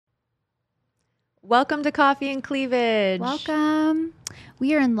Welcome to Coffee and Cleavage. Welcome.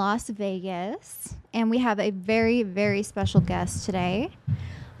 We are in Las Vegas, and we have a very, very special guest today.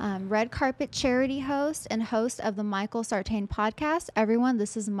 Red Carpet charity host and host of the Michael Sartain podcast. Everyone,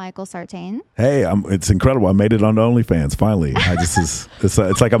 this is Michael Sartain. Hey, it's incredible. I made it on OnlyFans finally.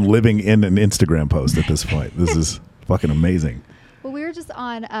 It's like I'm living in an Instagram post at this point. This is fucking amazing. Well, we were just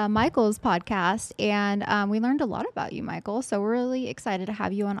on Michael's podcast, and we learned a lot about you, Michael. So we're really excited to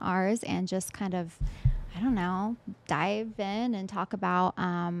have you on ours and just kind of, dive in and talk about. We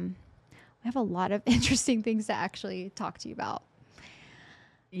have a lot of interesting things to actually talk to you about.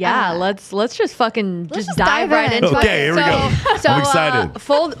 Yeah, let's just dive right into it. Okay, here we go. I'm excited.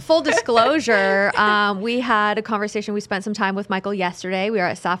 Full disclosure, we had a conversation. We spent some time with Michael yesterday. We were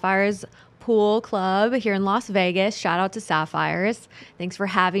at Sapphire's Pool Club here in Las Vegas. Shout out to Sapphires. Thanks for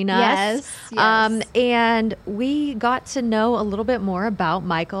having us. Yes. And we got to know a little bit more about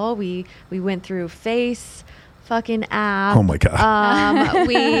Michael. We went through Face fucking app. Oh my God.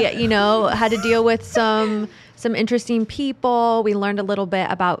 We, had to deal with some interesting people. We learned a little bit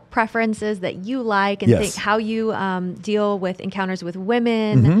about preferences that you like and Yes. how you deal with encounters with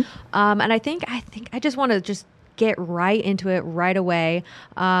women. Mm-hmm. And I think I just want to just get right into it right away.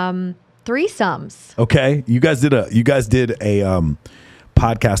 Threesomes. Okay, you guys did a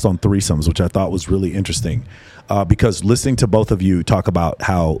podcast on threesomes, which I thought was really interesting because listening to both of you talk about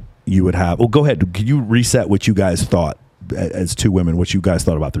how you would have. Well, go ahead. Can you reset what you guys thought as two women? What you guys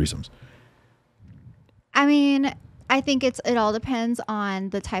thought about threesomes? I mean, I think it all depends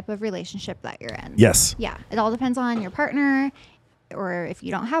on the type of relationship that you're in. Yes. Yeah, it all depends on your partner, or if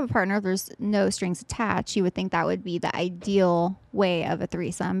you don't have a partner, there's no strings attached. You would think that would be the ideal way of a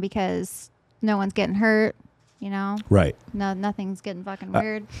threesome because no one's getting hurt, Right. No, nothing's getting fucking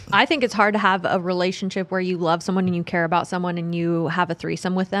weird. I think it's hard to have a relationship where you love someone and you care about someone and you have a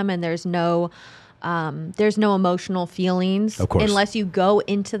threesome with them and there's no emotional feelings, of course, unless you go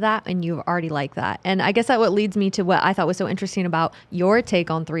into that and you've already like that. And I guess that what leads me to what I thought was so interesting about your take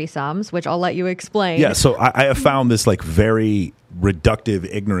on threesomes, which I'll let you explain. Yeah. So I have found this very reductive,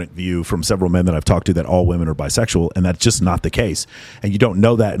 ignorant view from several men that I've talked to that all women are bisexual, and that's just not the case. And you don't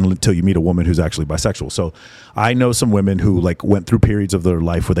know that until you meet a woman who's actually bisexual. So I know some women who went through periods of their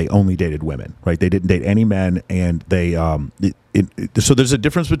life where they only dated women, right? They didn't date any men, and they so there's a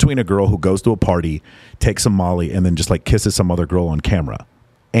difference between a girl who goes to a party, takes some Molly, and then just kisses some other girl on camera,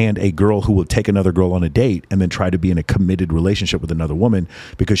 and a girl who will take another girl on a date and then try to be in a committed relationship with another woman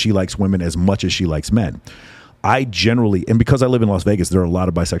because she likes women as much as she likes men. I generally, and because I live in Las Vegas, there are a lot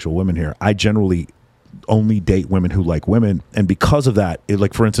of bisexual women here. I generally only date women who like women. And because of that,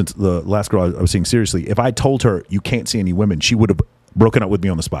 for instance, the last girl I was seeing seriously, if I told her you can't see any women, she would have broken up with me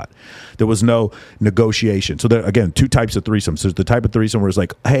on the spot. There was no negotiation. So there, again, two types of threesomes. There's the type of threesome where it's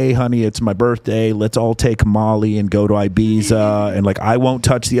hey, honey, it's my birthday. Let's all take Molly and go to Ibiza. And I won't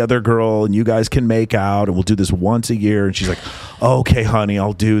touch the other girl and you guys can make out and we'll do this once a year. And she's like, okay, honey,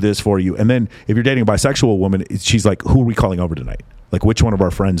 I'll do this for you. And then if you're dating a bisexual woman, she's like, who are we calling over tonight? Which one of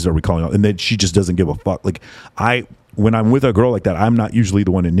our friends are we calling out? And then she just doesn't give a fuck. When I'm with a girl like that, I'm not usually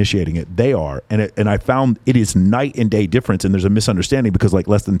the one initiating it. They are. And I found it is night and day difference. And there's a misunderstanding because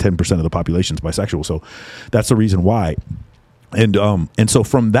less than 10% of the population is bisexual. So that's the reason why. And so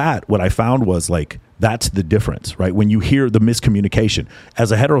from that, what I found was that's the difference, right? When you hear the miscommunication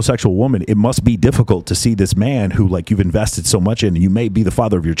as a heterosexual woman, it must be difficult to see this man who you've invested so much in, and you may be the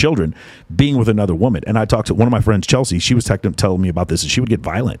father of your children, being with another woman. And I talked to one of my friends, Chelsea. She was telling me about this, and she would get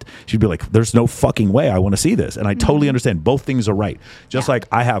violent. She'd be like, "There's no fucking way I want to see this." And I totally understand. Both things are right. Just like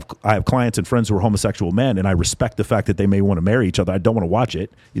I have clients and friends who are homosexual men, and I respect the fact that they may want to marry each other. I don't want to watch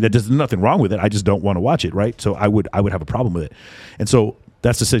it. There's nothing wrong with it. I just don't want to watch it, right? So I would have a problem with it. And so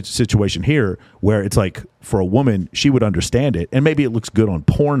that's the situation here where it's for a woman, she would understand it. And maybe it looks good on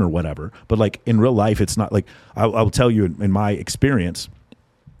porn or whatever. But in real life, it's not I'll tell you in my experience,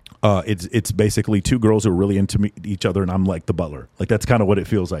 it's basically two girls who are really into each other, and I'm the butler. That's kind of what it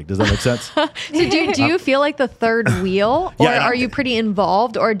feels like. Does that make sense? So do you feel like the third wheel, or Yeah, are you pretty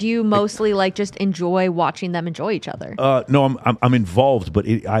involved, or do you mostly just enjoy watching them enjoy each other? No, I'm involved, but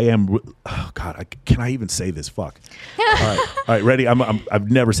I am. Oh God, can I even say this? Fuck. All right, ready?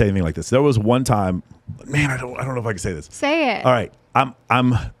 I've never said anything like this. There was one time, man. I don't know if I can say this. Say it. All right,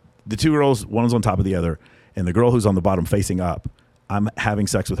 I'm the two girls. One is on top of the other, and the girl who's on the bottom facing up. I'm having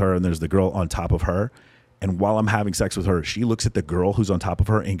sex with her, and there's the girl on top of her. And while I'm having sex with her, she looks at the girl who's on top of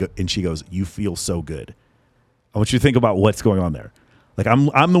her, and she goes, "You feel so good." I want you to think about what's going on there. Like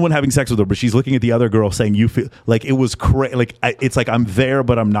I'm the one having sex with her, but she's looking at the other girl saying, "You feel like it was crazy." Like it's like I'm there,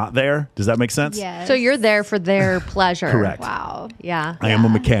 but I'm not there. Does that make sense? Yes. So you're there for their pleasure. Correct. Wow. Yeah. I am a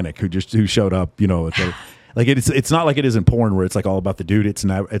mechanic who showed up. Like it's not like it is in porn where it's like all about the dude. It's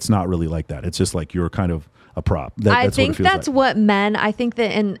not really like that. It's just like you're kind of a prop. I think that's what men, I think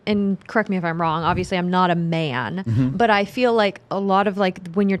that, and correct me if I'm wrong, obviously I'm not a man, but I feel like a lot of like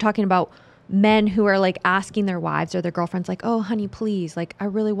when you're talking about men who are like asking their wives or their girlfriends like, oh honey, please, like I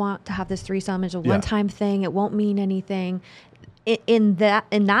really want to have this threesome. It's a one-time thing. It won't mean anything. In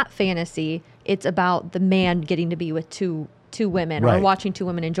that fantasy, it's about the man getting to be with two women or watching two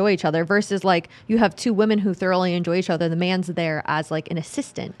women enjoy each other versus like you have two women who thoroughly enjoy each other. The man's there as like an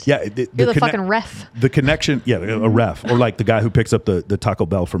assistant. Yeah. You're the fucking ref. The connection. Yeah. A ref or like the guy who picks up the Taco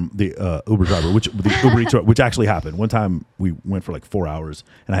Bell from the Uber driver, the Uber Eats, which actually happened. One time we went for like 4 hours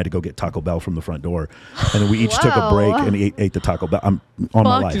and I had to go get Taco Bell from the front door. And then we each took a break and ate the Taco Bell. I'm on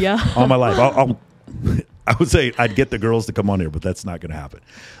my life. Yeah. On my life. I would say I'd get the girls to come on here, but that's not going to happen.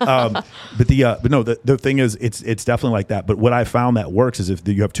 But no, the thing is, it's definitely like that. But what I found that works is if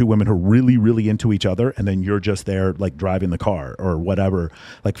you have two women who are really, really into each other, and then you're just there like driving the car or whatever,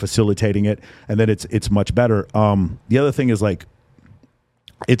 like facilitating it, and then it's much better. The other thing is like,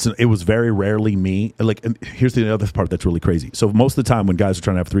 it was very rarely me. Like, and here's the other part that's really crazy. So most of the time when guys are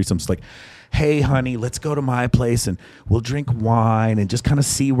trying to have threesomes, it's like, hey, honey, let's go to my place and we'll drink wine and just kind of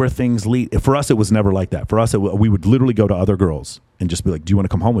see where things lead. For us, it was never like that. For us, we would literally go to other girls and just be like, do you want to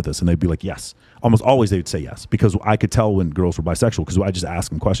come home with us? And they'd be like, yes. Almost always they would say yes, because I could tell when girls were bisexual because I just ask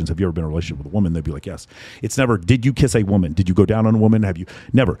them questions. Have you ever been in a relationship with a woman? They'd be like, yes. It's never, did you kiss a woman? Did you go down on a woman?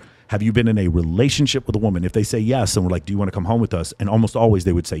 Never. Have you been in a relationship with a woman? If they say yes, and we're like, do you want to come home with us? And almost always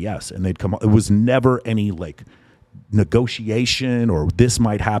they would say yes. And they'd come. It was never any like negotiation or this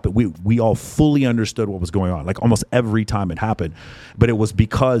might happen. We all fully understood what was going on, like almost every time it happened. But it was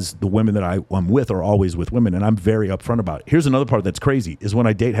because the women that I'm with are always with women, and I'm very upfront about it. Here's another part that's crazy is when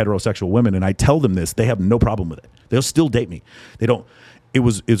I date heterosexual women and I tell them this, they have no problem with it. They'll still date me. They don't.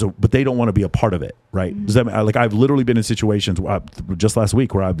 But they don't want to be a part of it, right? Does that mean, like I've literally been in situations just last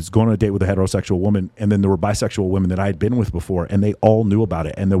week where I was going on a date with a heterosexual woman, and then there were bisexual women that I had been with before, and they all knew about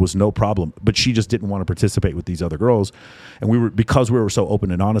it, and there was no problem. But she just didn't want to participate with these other girls, and because we were so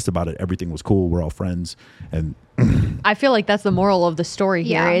open and honest about it, everything was cool. We're all friends, and I feel like that's the moral of the story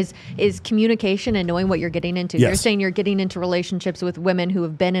here Yeah. is communication and knowing what you're getting into. Yes. You're saying you're getting into relationships with women who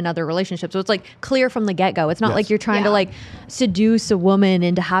have been in other relationships. So it's like clear from the get-go. It's not Yes. like you're trying to Yeah. like seduce a woman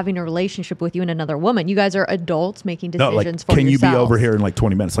into having a relationship with you and another woman. You guys are adults making no, decisions like, for can yourselves. you be over here in like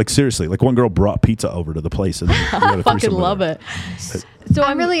 20 minutes? Like seriously, like one girl brought pizza over to the place, and we had a I fucking threesome with love her. it. So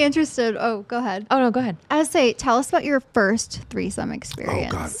I'm really interested. Oh, go ahead. Oh no, go ahead. I would say, tell us about your first threesome Oh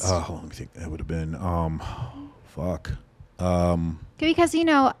experience. God, hold on, let me think. That would have been fuck. Because,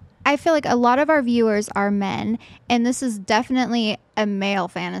 I feel like a lot of our viewers are men, and this is definitely a male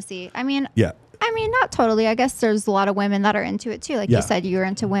fantasy. Yeah. Not totally. I guess there's a lot of women that are into it too. Like Yeah. you said, you were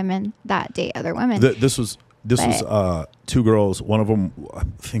into women that date other women. This was two girls. One of them, I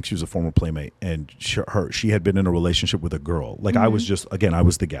think she was a former playmate, and she had been in a relationship with a girl. Like I was just, again, I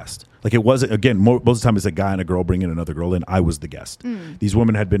was the guest. Like it wasn't, again, most of the time it's a guy and a girl bringing another girl in. I was the guest. These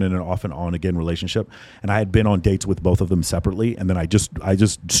women had been in an off and on again relationship, and I had been on dates with both of them separately. And then I just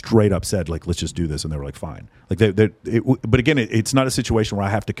straight up said, like, let's just do this. And they were like, fine. Like but again, it's not a situation where I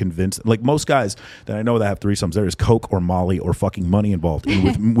have to convince, like most guys that I know that have threesomes, there is coke or Molly or fucking money involved.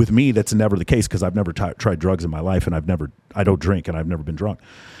 And with me, that's never the case because I've never tried drugs in my life, and I don't drink, and I've never been drunk.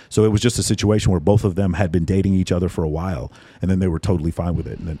 So it was just a situation where both of them had been dating each other for a while, and then they were totally fine with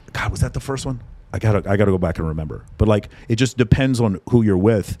it. And then, God, was that the first one? I gotta go back and remember. But like, it just depends on who you're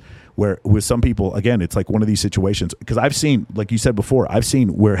with. Where with some people, again, it's like one of these situations, because I've seen, like you said before, I've seen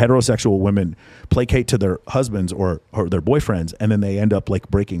where heterosexual women placate to their husbands or their boyfriends, and then they end up like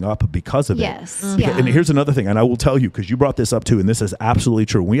breaking up because of Yes. it. Yeah. And here's another thing, and I will tell you, because you brought this up too, and this is absolutely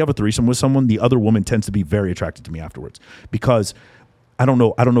true. When you have a threesome with someone, the other woman tends to be very attracted to me afterwards, because I don't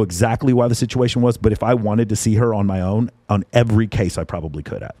know exactly why the situation was, but if I wanted to see her on my own, on every case, I probably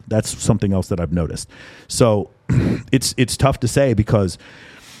could have. That's something else that I've noticed. So it's tough to say, because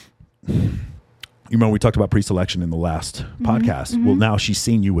you remember we talked about pre-selection in the last podcast. Well, now she's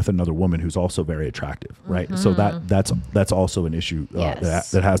seen you with another woman who's also very attractive, right? So that's also an issue Yes.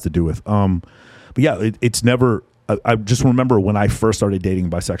 that has to do with. But yeah, it's never. I just remember when I first started dating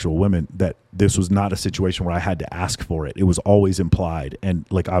bisexual women that this was not a situation where I had to ask for it. It was always implied, and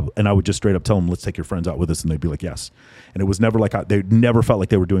like I would just straight up tell them, "Let's take your friends out with us," and they'd be like, "Yes." And it was never like they never felt like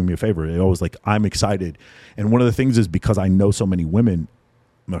they were doing me a favor. It always like, I'm excited. And one of the things is because I know so many women,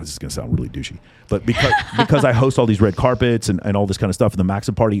 no, this is going to sound really douchey, but because I host all these red carpets and all this kind of stuff in the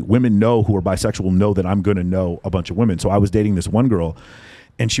Maxim party, women who are bisexual know that I'm going to know a bunch of women. So I was dating this one girl,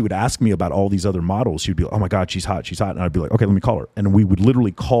 and she would ask me about all these other models. She'd be like, oh my God, she's hot. And I'd be like, okay, let me call her. And we would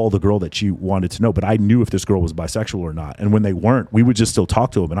literally call the girl that she wanted to know. But I knew if this girl was bisexual or not. And when they weren't, we would just still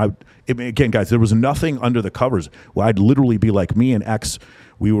talk to them. And again, guys, there was nothing under the covers. Well, I'd literally be like, me and X,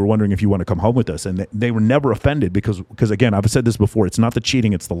 we were wondering if you want to come home with us. And they were never offended because again, I've said this before, it's not the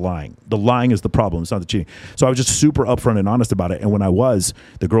cheating, it's the lying. The lying is the problem, it's not the cheating. So I was just super upfront and honest about it. And when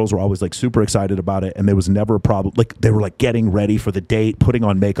the girls were always like super excited about it, and there was never a problem. Like they were like getting ready for the date, putting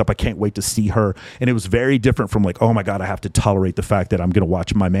on makeup. I can't wait to see her. And it was very different from like, oh my God, I have to tolerate the fact that I'm going to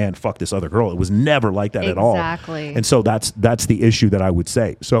watch my man fuck this other girl. It was never like that at all. Exactly. And so that's the issue that I would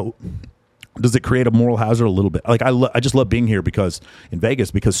say. So does it create a moral hazard? A little bit. Like I just love being here in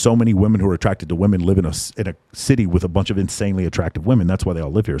Vegas because so many women who are attracted to women live in a city with a bunch of insanely attractive women. That's why they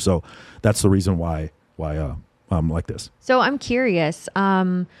all live here. So that's the reason why I'm like this. So I'm curious,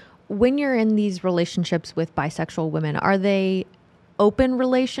 when you're in these relationships with bisexual women, are they open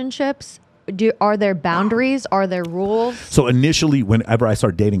relationships? Are there boundaries? Are there rules? So initially, whenever I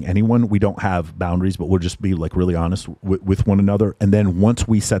start dating anyone, we don't have boundaries, but we'll just be like really honest with one another. And then once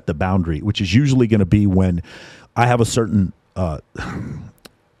we set the boundary, which is usually going to be when I have a certain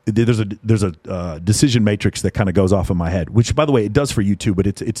there's a decision matrix that kind of goes off in my head, which by the way, it does for you too, but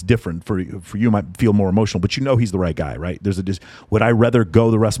it's different for you. It might feel more emotional, but he's the right guy, right? Would I rather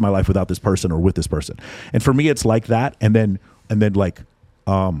go the rest of my life without this person or with this person? And for me, it's like that. And then like,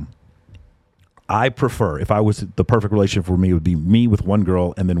 I prefer, if I was the perfect relationship for me, it would be me with one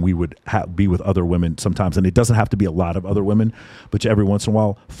girl, and then we would be with other women sometimes. And it doesn't have to be a lot of other women, but every once in a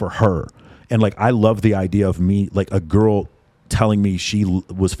while for her. And like, I love the idea of me, like a girl telling me she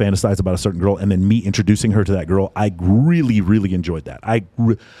was fantasized about a certain girl and then me introducing her to that girl. I really, really enjoyed that.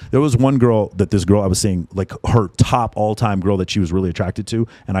 There was one girl this girl I was seeing, like her top all-time girl that she was really attracted to,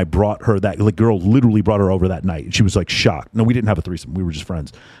 and I brought her that girl literally brought her over that night, and she was like shocked. No, we didn't have a threesome. We were just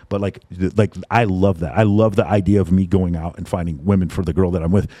friends. But like I love that. I love the idea of me going out and finding women for the girl that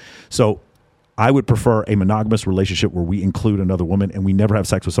I'm with. So I would prefer a monogamous relationship where we include another woman and we never have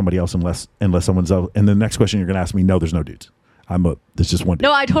sex with somebody else unless someone's else. And the next question you're going to ask me, no, there's no dudes. There's just one dude.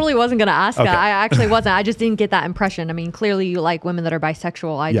 No, I totally wasn't going to ask okay. that. I actually wasn't. I just didn't get that impression. I mean, clearly you like women that are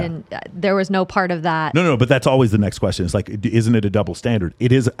bisexual. There was no part of that. No, but that's always the next question. It's like, isn't it a double standard?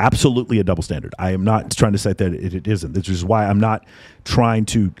 It is absolutely a double standard. I am not trying to say that it isn't. This is why I'm not trying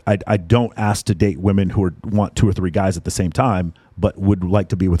to, I don't ask to date women who want 2 or 3 guys at the same time, but would like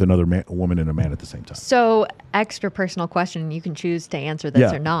to be with another woman and a man at the same time. So extra personal question, you can choose to answer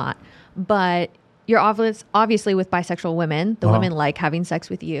this or not, but you're obviously with bisexual women. The women like having sex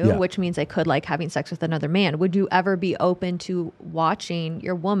with you, which means they could like having sex with another man. Would you ever be open to watching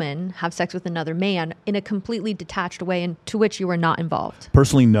your woman have sex with another man in a completely detached way and to which you were not involved?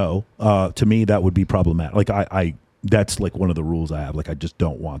 Personally, no. To me, that would be problematic. Like I that's like one of the rules I have. Like I just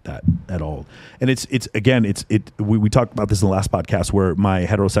don't want that at all. And we talked about this in the last podcast where my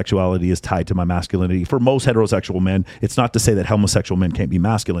heterosexuality is tied to my masculinity. For most heterosexual men, it's not to say that homosexual men can't be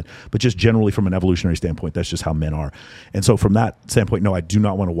masculine, but just generally from an evolutionary standpoint, that's just how men are. And so from that standpoint, no, I do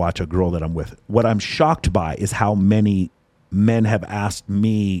not want to watch a girl that I'm with. What I'm shocked by is how many men have asked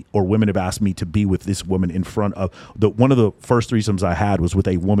me or women have asked me to be with this woman in front of one of the first threesomes I had was with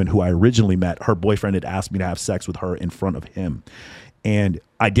a woman who I originally met. Her boyfriend had asked me to have sex with her in front of him. And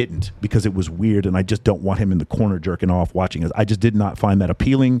I didn't because it was weird and I just don't want him in the corner jerking off watching us. I just did not find that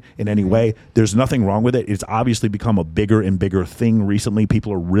appealing in any way. There's nothing wrong with it. It's obviously become a bigger and bigger thing recently.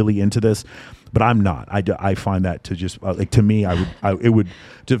 People are really into this, but I'm not. I find that to just to me,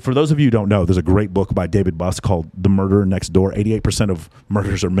 for those of you who don't know, there's a great book by David Buss called The Murderer Next Door. 88% of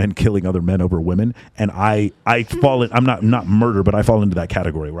murders are men killing other men over women. And I'm not murder, but I fall into that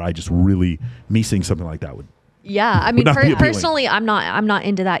category where I just really, me seeing something like that would. Yeah, I mean, personally, I'm not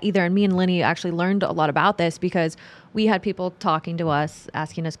into that either. And me and Lenny actually learned a lot about this because we had people talking to us,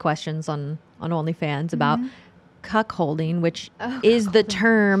 asking us questions on OnlyFans about cuckolding, which is the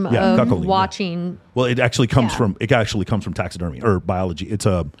term of watching. Yeah. Well, it actually comes from taxidermy or biology. It's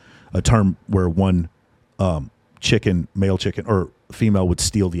a term where one male chicken or female would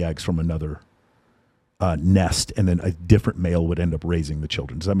steal the eggs from another nest, and then a different male would end up raising the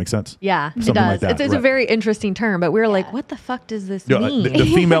children. Does that make sense? Yeah, it does. Like it's a very interesting term, but we were like, what the fuck does this mean? The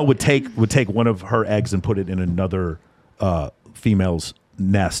female would take one of her eggs and put it in another female's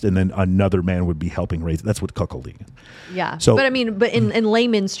nest, and then another man would be helping raise. That's what cuckolding is. Yeah. So, but I mean, in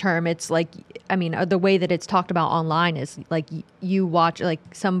layman's term, it's like, I mean, the way that it's talked about online is like you watch like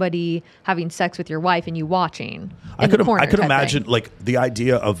somebody having sex with your wife and you watching. I could imagine like the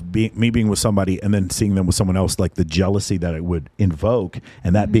idea of me being with somebody and then seeing them with someone else, like the jealousy that it would invoke,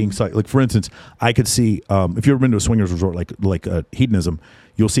 and that being like for instance, I could see if you've ever been to a swingers resort like hedonism,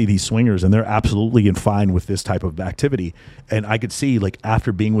 you'll see these swingers and they're absolutely fine with this type of activity. And I could see like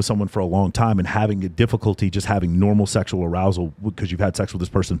after being with someone for a long time and having a difficulty just having normal sexual arousal because you've had sex with this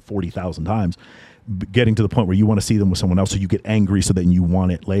person 40,000 times, getting to the point where you want to see them with someone else, so you get angry, so then you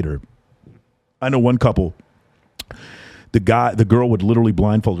want it later. I know one couple. The girl would literally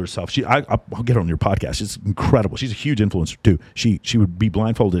blindfold herself. I'll get her on your podcast. She's incredible. She's a huge influencer too. She would be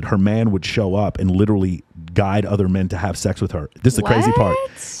blindfolded. Her man would show up and literally guide other men to have sex with her. This is the crazy part.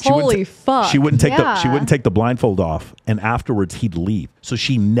 Holy fuck! She wouldn't take the blindfold off, and afterwards he'd leave. So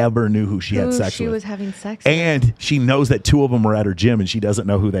she never knew who she had sex with. She was having sex and with. She knows that 2 of them are at her gym, and she doesn't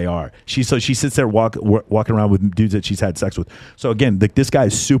know who they are. She sits there walking around with dudes that she's had sex with. So again, this guy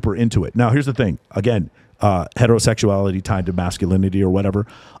is super into it. Now here's the thing. Again. Heterosexuality tied to masculinity or whatever.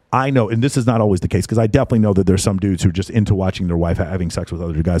 I know, and this is not always the case, because I definitely know that there's some dudes who are just into watching their wife having sex with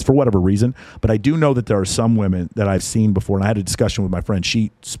other guys for whatever reason. But I do know that there are some women that I've seen before, and I had a discussion with my friend.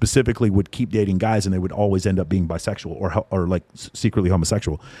 She specifically would keep dating guys, and they would always end up being bisexual or like secretly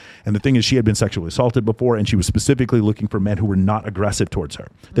homosexual. And the thing is, she had been sexually assaulted before, and she was specifically looking for men who were not aggressive towards her.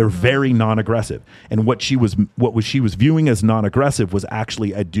 They're very non-aggressive, and what she was viewing as non-aggressive was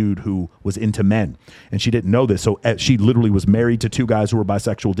actually a dude who was into men, and she didn't know this. So she literally was married to 2 guys who were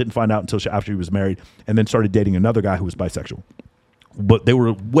bisexual. Didn't find out until after he was married, and then started dating another guy who was bisexual. But they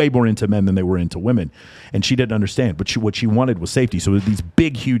were way more into men than they were into women, and she didn't understand. But what she wanted was safety. So these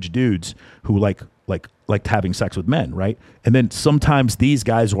big, huge dudes who liked having sex with men, right? And then sometimes these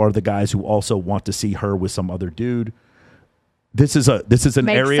guys are the guys who also want to see her with some other dude. This is an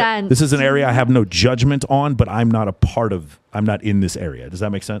Makes area. sense. This is an area I have no judgment on, but I'm not in this area. Does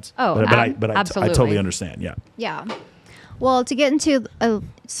that make sense? Oh, but I absolutely. totally understand. Yeah. Yeah. Well, to get into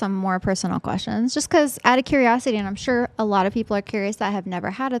some more personal questions, just because out of curiosity, and I'm sure a lot of people are curious that have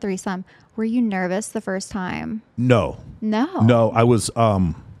never had a threesome, were you nervous the first time? No, I was.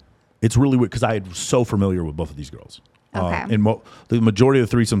 It's really weird because I was so familiar with both of these girls. Okay. And the majority of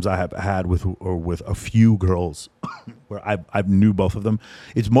the threesomes I have had with a few girls where I knew both of them.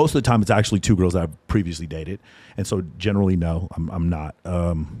 It's most of the time it's actually 2 girls that I've previously dated, and so generally no, I'm not.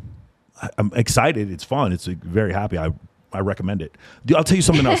 I'm excited. It's fun. It's very happy. I recommend it. I'll tell you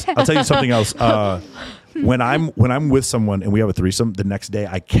something else. When I'm with someone and we have a threesome, the next day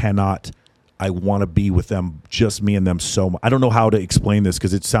I want to be with them, just me and them so much. I don't know how to explain this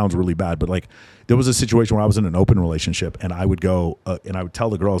because it sounds really bad, but like there was a situation where I was in an open relationship and I would go and I would tell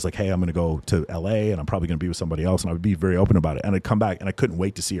the girls like, hey, I'm going to go to LA and I'm probably going to be with somebody else. And I would be very open about it. And I'd come back and I couldn't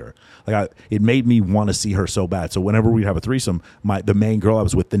wait to see her. It made me want to see her so bad. So whenever we'd have a threesome, the main girl I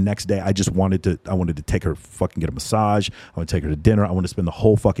was with the next day, I wanted to take her, fucking get a massage. I want to take her to dinner. I want to spend the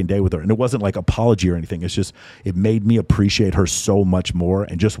whole fucking day with her. And it wasn't like apology or anything. It's just, it made me appreciate her so much more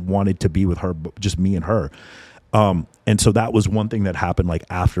and just wanted to be with her, just me and her. And so that was one thing that happened like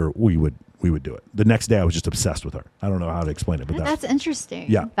after we would do it. The next day I was just obsessed with her. I don't know how to explain it, but that's interesting.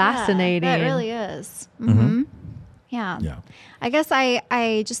 Yeah. Fascinating. Yeah, that really is. Mm-hmm. Yeah. Yeah. I guess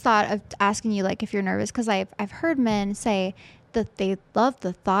I just thought of asking you like if you're nervous because I've heard men say that they love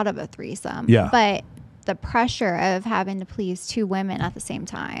the thought of a threesome. Yeah. But the pressure of having to please 2 women at the same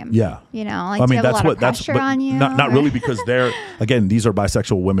time. Yeah. You know, like do you have a lot of pressure on you? Not really, because these are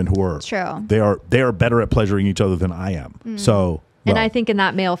bisexual women who are true. They are better at pleasuring each other than I am. So and I think in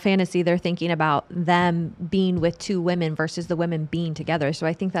that male fantasy, they're thinking about them being with 2 women versus the women being together. So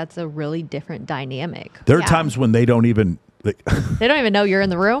I think that's a really different dynamic. There are times when they don't even they don't even know you're in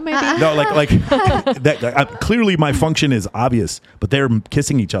the room, maybe. No, clearly my function is obvious, but they're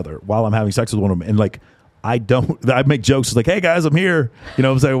kissing each other while I'm having sex with one of them, and like I make jokes. It's like, hey guys, I'm here, you know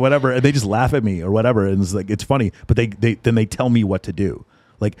what I'm saying, whatever, and they just laugh at me or whatever, and it's like it's funny, but they tell me what to do.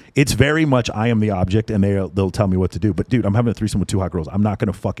 Like it's very much I am the object, and they'll tell me what to do. But dude, I'm having a threesome with 2 hot girls. I'm not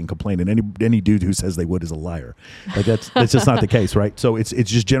going to fucking complain. And any dude who says they would is a liar. Like that's just not the case, right? So it's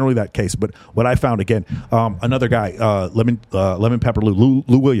just generally that case. But what I found again, another guy, Lemon Pepper Lou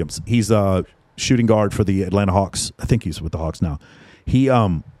Williams. He's a shooting guard for the Atlanta Hawks. I think he's with the Hawks now.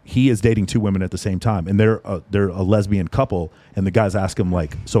 he is dating 2 women at the same time, and they're a lesbian couple, and the guys ask him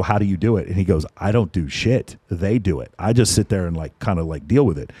like, so how do you do it? And he goes, I don't do shit. They do it. I just sit there and like kind of like deal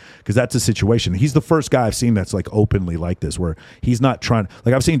with it, because that's a situation. He's the first guy I've seen that's like openly like this, where he's not trying,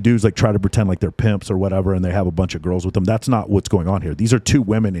 like I've seen dudes like try to pretend like they're pimps or whatever, and they have a bunch of girls with them. That's not what's going on here. These are 2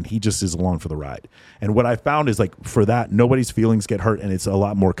 women, and he just is along for the ride. And what I found is like for that, nobody's feelings get hurt, and it's a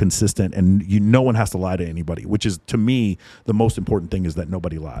lot more consistent, and no one has to lie to anybody, which is, to me, the most important thing is that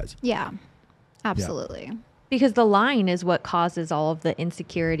nobody lies. Yeah, absolutely. Yeah. Because the lying is what causes all of the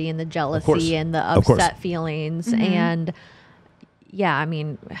insecurity and the jealousy and the upset feelings. Mm-hmm. And yeah, I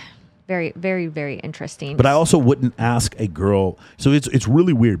mean, very, very, very interesting. But I also wouldn't ask a girl. So it's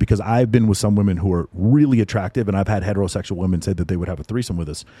really weird, because I've been with some women who are really attractive, and I've had heterosexual women say that they would have a threesome with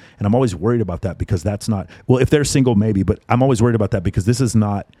us. And I'm always worried about that, because that's not, well, if they're single, maybe, but I'm always worried about that because this is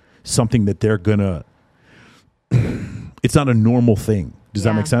not something that they're gonna, it's not a normal thing. Does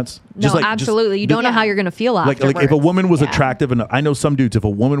that make sense? No, absolutely. You don't know how you're going to feel afterwards. Like if a woman was attractive enough, I know some dudes, if a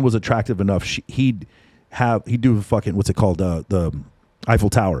woman was attractive enough, he'd do fucking, what's it called? The Eiffel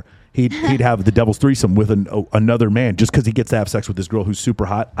Tower. He'd have the devil's threesome with another man just because he gets to have sex with this girl who's super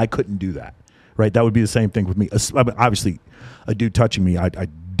hot. I couldn't do that. Right? That would be the same thing with me. I mean, obviously, a dude touching me, I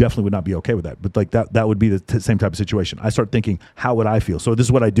definitely would not be okay with that. But like that would be the same type of situation. I start thinking, how would I feel? So this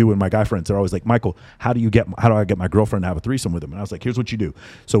is what I do with my guy friends. They're always like, Michael, how do I get my girlfriend to have a threesome with him? And I was like, here's what you do.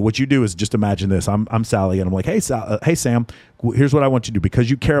 So what you do is just imagine this. I'm Sally, and I'm like, hey Sam, here's what I want you to do. Because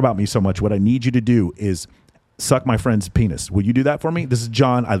you care about me so much, what I need you to do is suck my friend's penis. Will you do that for me? This is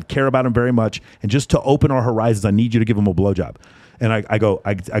John. I care about him very much. And just to open our horizons, I need you to give him a blowjob. And I go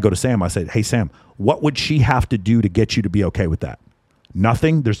to Sam. I said, hey, Sam, what would she have to do to get you to be okay with that?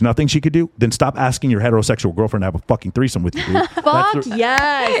 Nothing? There's nothing she could do? Then stop asking your heterosexual girlfriend to have a fucking threesome with you, dude. Fuck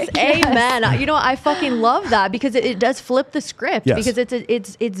yes. Amen. You know, I fucking love that, because it does flip the script. Yes. Because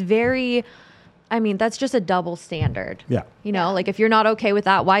it's very, I mean, that's just a double standard. Yeah. You know, like if you're not okay with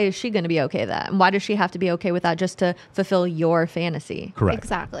that, why is she going to be okay with that? And why does she have to be okay with that just to fulfill your fantasy? Correct.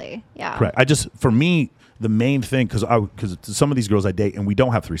 Exactly. Yeah. Correct. For me, the main thing, because some of these girls I date, and we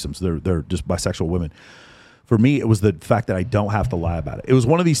don't have threesomes, they're just bisexual women. For me, it was the fact that I don't have to lie about it. It was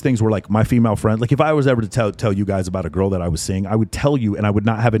one of these things where, like, my female friend, like if I was ever to tell you guys about a girl that I was seeing, I would tell you, and I would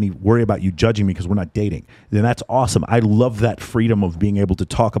not have any worry about you judging me because we're not dating. Then that's awesome. I love that freedom of being able to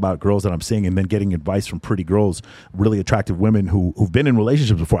talk about girls that I'm seeing, and then getting advice from pretty girls, really attractive women who've been in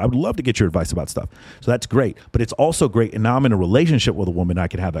relationships before. I would love to get your advice about stuff. So that's great. But it's also great, and now I'm in a relationship with a woman, I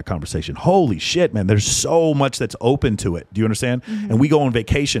can have that conversation. Holy shit, man. There's so much that's open to it. Do you understand? Mm-hmm. And we go on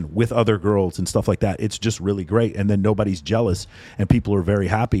vacation with other girls and stuff like that. It's just really great. And then nobody's jealous, and people are very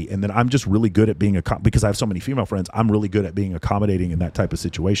happy. And then I'm just really good at being because I have so many female friends, I'm really good at being accommodating in that type of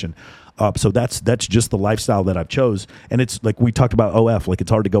situation. So that's just the lifestyle that I've chose. And it's like we talked about OF, like it's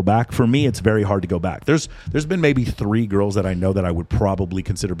hard to go back. For me, it's very hard to go back. There's been maybe 3 girls that I know that I would probably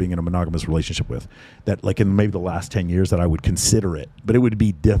consider being in a monogamous relationship with, that like in maybe the last 10 years that I would consider it, but it would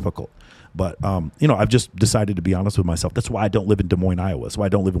be difficult. But, I've just decided to be honest with myself. That's why I don't live in Des Moines, Iowa. That's why I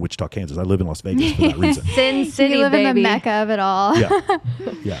don't live in Wichita, Kansas. I live in Las Vegas for that reason. Sin City, you live baby. in the mecca of it all. Yeah.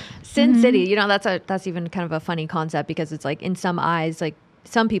 Yeah. Sin City. You know, that's even kind of a funny concept, because it's like in some eyes, like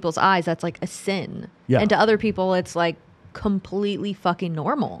some people's eyes, that's like a sin. Yeah. And to other people, it's like completely fucking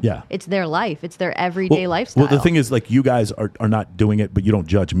normal. Yeah. It's their life. It's their everyday lifestyle. Well, the thing is, like, you guys are not doing it, but you don't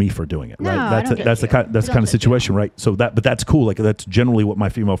judge me for doing it, right? No, That's the kind of situation, right? So but that's cool. Like, that's generally what my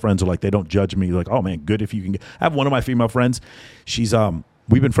female friends are like. They don't judge me. Like, oh man, good if you can. I have one of my female friends. She's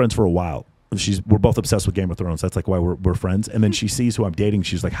we've been friends for a while. We're both obsessed with Game of Thrones. That's like why we're friends. And then she sees who I'm dating.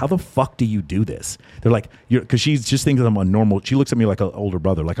 She's like, how the fuck do you do this? They're like, because she just thinks I'm a normal. She looks at me like an older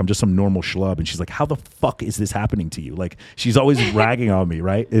brother, like I'm just some normal schlub. And she's like, how the fuck is this happening to you? Like, she's always ragging on me,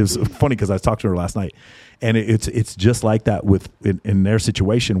 right? It was funny because I was talking to her last night, and it's just like that in their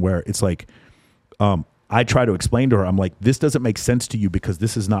situation, where it's like, I try to explain to her, I'm like, this doesn't make sense to you because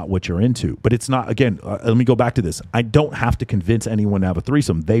this is not what you're into. But it's not, again, let me go back to this. I don't have to convince anyone to have a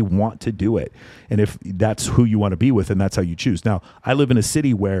threesome. They want to do it. And if that's who you want to be with, and that's how you choose. Now, I live in a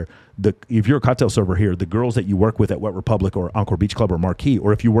city where if you're a cocktail server here, the girls that you work with at Wet Republic or Encore Beach Club or Marquee,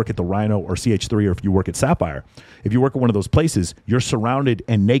 or if you work at the Rhino or CH3, or if you work at Sapphire, if you work at one of those places, you're surrounded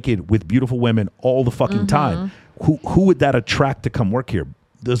and naked with beautiful women all the fucking time. Who would that attract to come work here?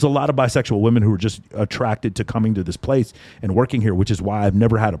 There's a lot of bisexual women who are just attracted to coming to this place and working here, which is why I've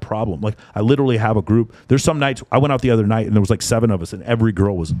never had a problem. Like, I literally have a group. There's some nights, I went out the other night and there was like 7 of us, and every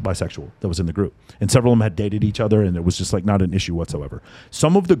girl was bisexual that was in the group. And several of them had dated each other, and it was just like not an issue whatsoever.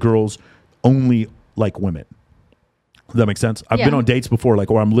 Some of the girls only like women. Does that make sense? I've been on dates before,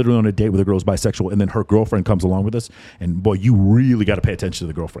 like, or I'm literally on a date with a girl who's bisexual, and then her girlfriend comes along with us, and boy, you really got to pay attention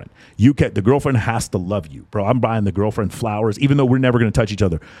to the girlfriend. The girlfriend has to love you, bro. I'm buying the girlfriend flowers, even though we're never going to touch each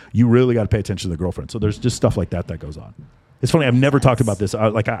other. You really got to pay attention to the girlfriend. So there's just stuff like that goes on. It's funny. I've never talked about this.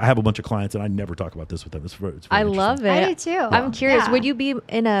 I have a bunch of clients, and I never talk about this with them. It's very I love it. I do too. I'm curious. Would you be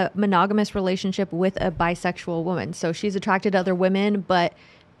in a monogamous relationship with a bisexual woman? So she's attracted to other women, but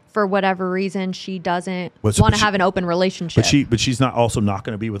for whatever reason, she doesn't want to have an open relationship. But she's not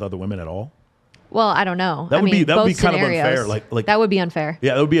going to be with other women at all. Well, I don't know. That would be kind scenarios, of unfair. Like that would be unfair.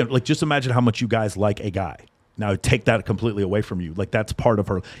 Yeah, it would be like, just imagine how much you guys like a guy. Now take that completely away from you. Like, that's part of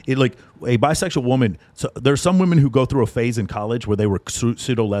her. Like a bisexual woman. So there's some women who go through a phase in college where they were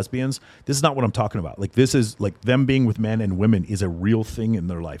pseudo lesbians. This is not what I'm talking about. Like, this is like them being with men and women is a real thing in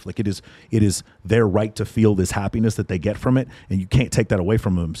their life. Like, it is their right to feel this happiness that they get from it, and you can't take that away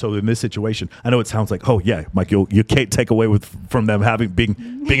from them. So in this situation, I know it sounds like, oh yeah, Mike, you can't take away from them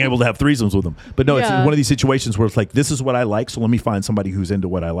being able to have threesomes with them. But no, it's one of these situations where it's like, this is what I like, so let me find somebody who's into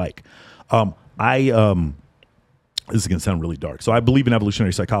what I like. This is going to sound really dark. So I believe in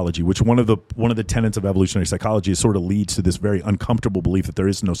evolutionary psychology, which one of the tenets of evolutionary psychology is sort of leads to this very uncomfortable belief that there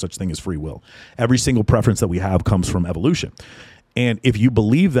is no such thing as free will. Every single preference that we have comes from evolution. And if you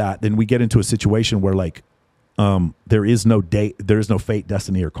believe that, then we get into a situation where, like, there is no fate,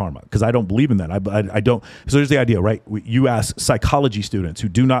 destiny, or karma. Because I don't believe in that. I don't. So here's the idea, right? You ask psychology students who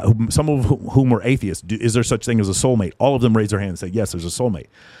do not, some of whom are atheists, is there such thing as a soulmate? All of them raise their hand and say, yes, there's a soulmate.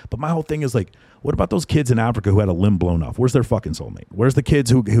 But my whole thing is, like, what about those kids in Africa who had a limb blown off? Where's their fucking soulmate? Where's the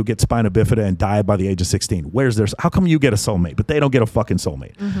kids who get spina bifida and die by the age of 16? How come you get a soulmate, but they don't get a fucking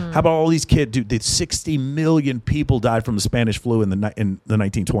soulmate? Mm-hmm. How about all these kids? Dude, 60 million people died from the Spanish flu in the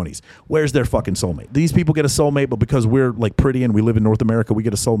 1920s. Where's their fucking soulmate? These people get a soulmate, but because we're like pretty and we live in North America, we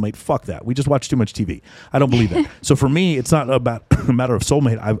get a soulmate. Fuck that. We just watch too much TV. I don't believe that. So for me, it's not about a matter of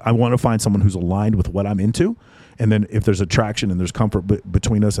soulmate. I want to find someone who's aligned with what I'm into. And then if there's attraction and there's comfort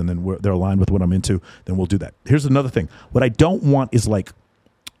between us, and then they're aligned with what I'm into, then we'll do that. Here's another thing. What I don't want is like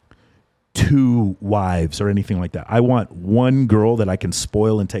 2 wives or anything like that. I want one girl that I can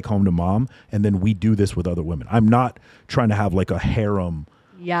spoil and take home to mom, and then we do this with other women. I'm not trying to have like a harem.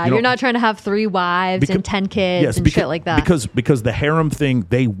 Yeah, you're not trying to have 3 wives and 10 kids shit like that. Because the harem thing,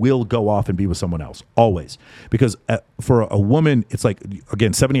 they will go off and be with someone else, always. Because for a woman, it's like,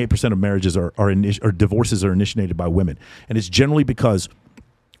 again, 78% of marriages or divorces are initiated by women. And it's generally because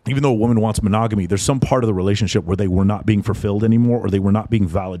even though a woman wants monogamy, there's some part of the relationship where they were not being fulfilled anymore, or they were not being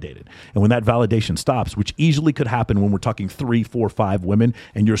validated. And when that validation stops, which easily could happen when we're talking 3, 4, 5 women,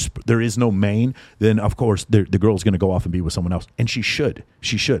 and there is no main, then of course the girl's going to go off and be with someone else. And she should.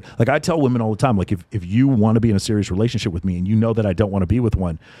 Like, I tell women all the time, like, if you want to be in a serious relationship with me and you know that I don't want to be with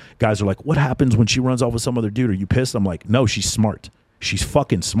one, guys are like, what happens when she runs off with some other dude? Are you pissed? I'm like, no, she's smart. She's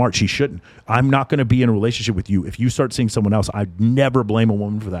fucking smart. She shouldn't. I'm not going to be in a relationship with you if you start seeing someone else. I'd never blame a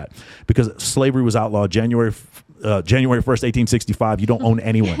woman for that, because slavery was outlawed January 1st, 1865. You don't own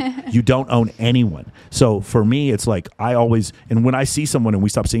anyone. You don't own anyone. So for me, it's like, and when I see someone and we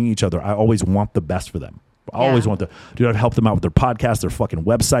stop seeing each other, I always want the best for them. I always want I've helped them out with their podcasts, their fucking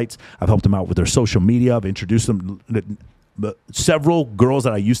websites. I've helped them out with their social media. I've introduced them. But several girls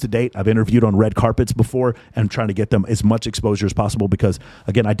that I used to date, I've interviewed on red carpets before, and trying to get them as much exposure as possible, because,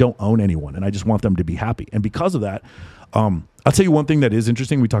 again, I don't own anyone and I just want them to be happy. And because of that, I'll tell you one thing that is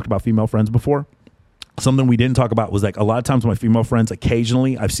interesting. We talked about female friends before. Something we didn't talk about was, like, a lot of times my female friends,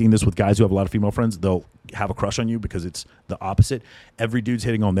 occasionally, I've seen this with guys who have a lot of female friends, they'll have a crush on you because it's the opposite. Every dude's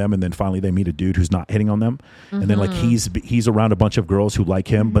hitting on them, and then finally they meet a dude who's not hitting on them. Mm-hmm. And then, like, he's around a bunch of girls who like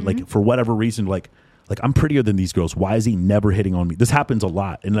him, but, like, for whatever reason, like I'm prettier than these girls. Why is he never hitting on me? This happens a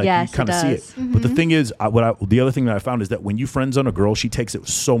lot, and, like, you kind of see it. Mm-hmm. But the thing is, the other thing that I found is that when you friend zone a girl, she takes it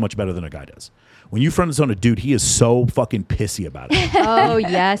so much better than a guy does. When you friend zone a dude, he is so fucking pissy about it. Oh,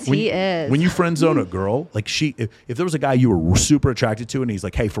 yes, he is. When you friend zone a girl, like, if there was a guy you were super attracted to and he's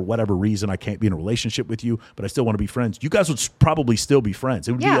like, hey, for whatever reason, I can't be in a relationship with you, but I still want to be friends, you guys would probably still be friends.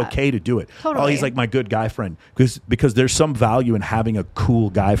 It would be okay to do it. Totally. Oh, he's like my good guy friend. Because there's some value in having a cool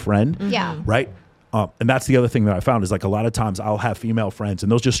guy friend. Yeah. Right? And that's the other thing that I found is, like, a lot of times I'll have female friends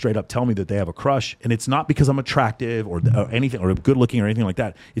and they'll just straight up tell me that they have a crush. And it's not because I'm attractive or anything, or good looking or anything like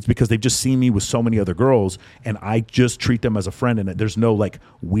that. It's because they've just seen me with so many other girls, and I just treat them as a friend. And there's no, like,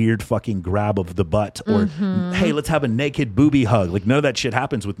 weird fucking grab of the butt or, hey, let's have a naked booby hug. Like, none of that shit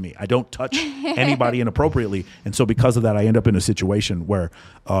happens with me. I don't touch anybody inappropriately. And so because of that, I end up in a situation where,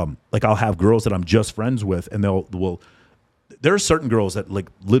 like, I'll have girls that I'm just friends with, and there are certain girls that like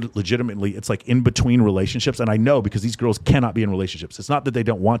legitimately it's like in between relationships, and I know because these girls cannot be in relationships. It's not that they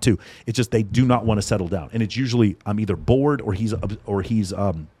don't want to, it's just they do not want to settle down, and it's usually I'm either bored or he's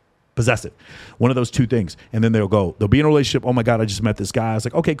possessive, one of those two things. And then they'll be in a relationship. Oh my God, I just met this guy. I was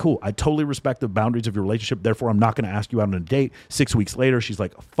like, okay, cool. I totally respect the boundaries of your relationship. Therefore, I'm not going to ask you out on a date. 6 weeks later, she's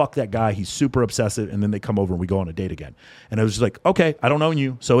like, fuck that guy. He's super obsessive. And then they come over and we go on a date again. And I was just like, okay, I don't own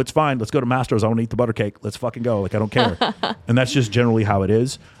you, so it's fine. Let's go to Mastro's. I want to eat the butter cake. Let's fucking go. Like, I don't care. And that's just generally how it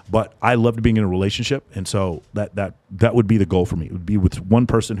is. But I loved being in a relationship, and so that would be the goal for me. It would be with one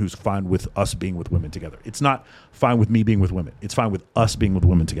person who's fine with us being with women together. It's not fine with me being with women. It's fine with us being with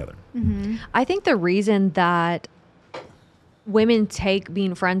women together. Mm-hmm. I think the reason that women take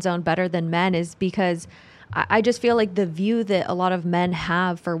being friend zoned better than men is because I just feel like the view that a lot of men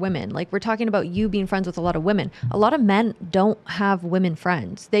have for women, like we're talking about you being friends with a lot of women. A lot of men don't have women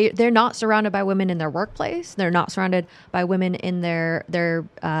friends. They're not surrounded by women in their workplace. They're not surrounded by women in their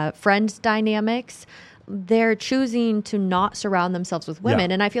friends dynamics. They're choosing to not surround themselves with women.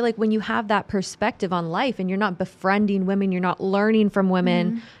 Yeah. And I feel like when you have that perspective on life and you're not befriending women, you're not learning from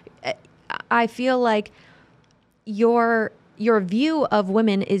women, I feel like your view of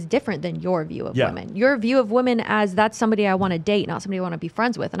women is different than your view of women. Your view of women as that's somebody I want to date, not somebody I want to be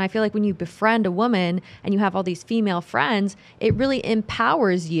friends with. And I feel like when you befriend a woman and you have all these female friends, it really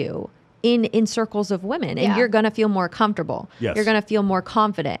empowers you in circles of women, and you're going to feel more comfortable. Yes. You're going to feel more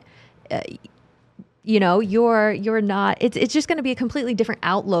confident. You're not, it's just going to be a completely different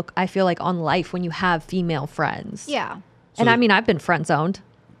outlook, I feel like, on life when you have female friends. Yeah. And I mean, I've been friend zoned.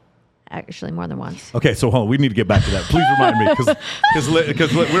 Actually, more than once. Okay, so hold on. We need to get back to that. Please remind me, because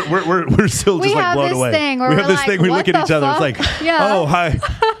we're still just like blown away. We have this thing. We look at each other. It's like, oh hi,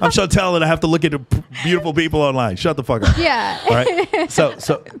 I'm Chantel, and I have to look at beautiful people online. Shut the fuck up. Yeah. All right.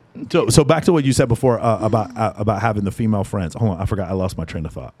 So back to what you said before about having the female friends. Hold on, I forgot. I lost my train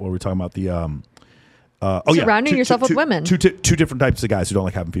of thought. What were we talking about? Surrounding yourself with women. Two different types of guys who don't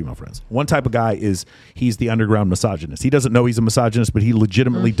like having female friends. One type of guy he's the underground misogynist. He doesn't know he's a misogynist, but he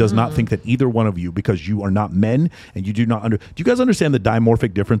legitimately does not think that either one of you, because you are not men and you do not do you guys understand the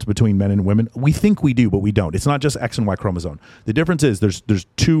dimorphic difference between men and women? We think we do, but we don't. It's not just X and Y chromosome. The difference is there's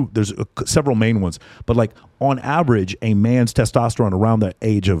several main ones, but like on average, a man's testosterone around the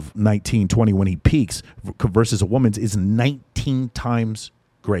age of 19, 20 when he peaks versus a woman's is 19 times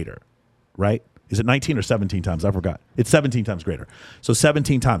greater, right? Is it 19 or 17 times? I forgot. It's 17 times greater. So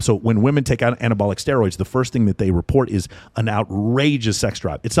 17 times. So when women take out anabolic steroids, the first thing that they report is an outrageous sex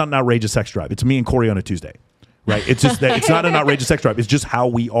drive. It's not an outrageous sex drive. It's me and Corey on a Tuesday, right? It's just that it's not an outrageous sex drive. It's just how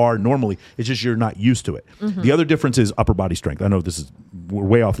we are normally. It's just you're not used to it. Mm-hmm. The other difference is upper body strength. I know we're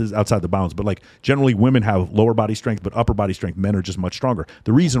way off, this is outside the bounds, but like generally women have lower body strength, but upper body strength, men are just much stronger.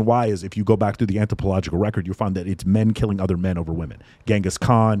 The reason why is if you go back through the anthropological record, you'll find that it's men killing other men over women. Genghis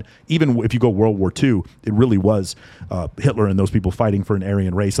Khan, even if you go World War II, it really was Hitler and those people fighting for an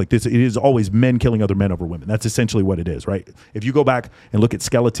Aryan race. Like this, it is always men killing other men over women. That's essentially what it is, right? If you go back and look at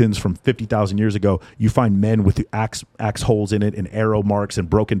skeletons from 50,000 years ago, you find men with the axe holes in it and arrow marks and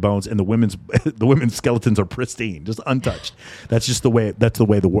broken bones, and the women's skeletons are pristine, just untouched. That's just the way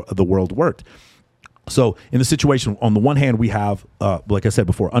the world worked. So in the situation, on the one hand, we have, like I said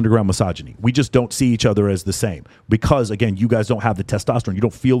before, underground misogyny. We just don't see each other as the same because, again, you guys don't have the testosterone. You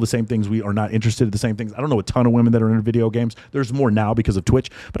don't feel the same things. We are not interested in the same things. I don't know a ton of women that are into video games. There's more now because of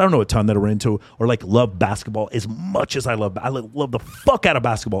Twitch, but I don't know a ton that are into or like love basketball as much as I love the fuck out of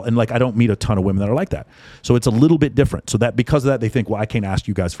basketball. And like I don't meet a ton of women that are like that. So it's a little bit different. So that because of that, they think, well, I can't ask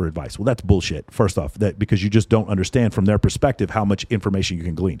you guys for advice. Well, that's bullshit. First off, that because you just don't understand from their perspective how much information you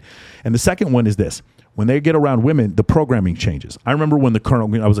can glean. And the second one is this. When they get around women, the programming changes. I remember when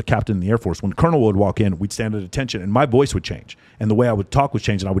I was a captain in the Air Force, when the colonel would walk in, we'd stand at attention, and my voice would change. And the way I would talk would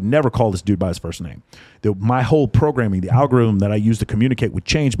change, and I would never call this dude by his first name. My whole programming, the algorithm that I used to communicate would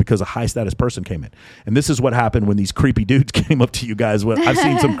change because a high-status person came in. And this is what happened when these creepy dudes came up to you guys. I've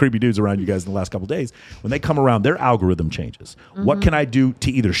seen some creepy dudes around you guys in the last couple of days. When they come around, their algorithm changes. Mm-hmm. What can I do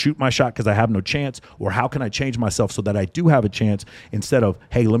to either shoot my shot because I have no chance, or how can I change myself so that I do have a chance instead of,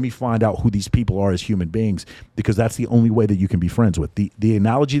 hey, let me find out who these people are as human beings, because that's the only way that you can be friends with. The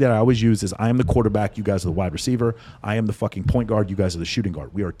analogy that I always use is I am the quarterback, you guys are the wide receiver. I am the fucking point guard, you guys are the shooting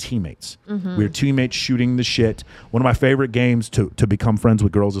guard. We are teammates. Mm-hmm. We are teammates shooting the shit. One of my favorite games to become friends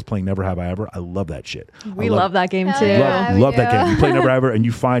with girls is playing Never Have I Ever. I love that shit. We love that game too. Love that game. You play Never Have I Ever and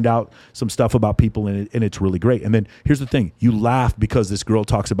you find out some stuff about people in it, and it's really great. And then here's the thing. You laugh because this girl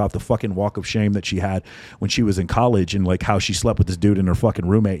talks about the fucking walk of shame that she had when she was in college and like how she slept with this dude and her fucking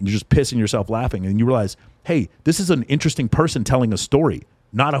roommate, and you're just pissing yourself laughing, and you realize, hey, this is an interesting person telling a story.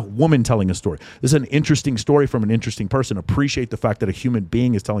 not a woman telling a story. This is an interesting story from an interesting person. Appreciate the fact that a human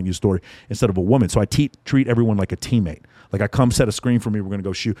being is telling you a story instead of a woman. So I treat everyone like a teammate. Like I come set a screen for me, we're going to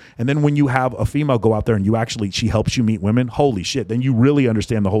go shoot. And then when you have a female go out there and she helps you meet women, holy shit, then you really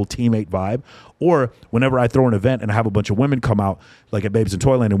understand the whole teammate vibe. Or whenever I throw an event and I have a bunch of women come out, like at Babes in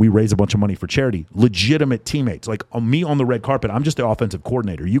Toyland, and we raise a bunch of money for charity, legitimate teammates. Like me on the red carpet, I'm just the offensive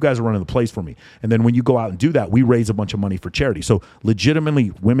coordinator. You guys are running the plays for me. And then when you go out and do that, we raise a bunch of money for charity. So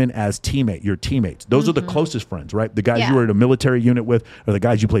legitimately women as your teammates. Those are the closest friends, right? The guys you were in a military unit with, or the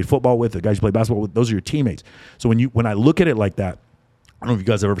guys you played football with, the guys you played basketball with, those are your teammates. So when I look at it like that, I don't know if you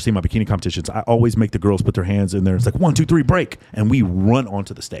guys have ever seen my bikini competitions. I always make the girls put their hands in there. It's like 1, 2, 3, break. And we run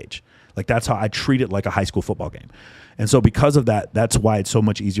onto the stage. Like that's how I treat it, like a high school football game. And so because of that, that's why it's so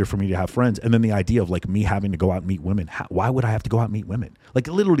much easier for me to have friends. And then the idea of like me having to go out and meet women. Why would I have to go out and meet women? Like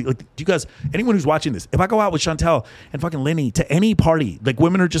literally, like do you guys, anyone who's watching this, if I go out with Chantel and fucking Lenny to any party, like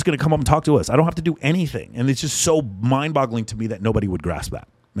women are just going to come up and talk to us. I don't have to do anything. And it's just so mind boggling to me that nobody would grasp that.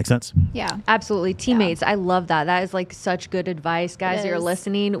 Make sense? Yeah. Absolutely. Teammates. I love that. That is like such good advice. Guys, you're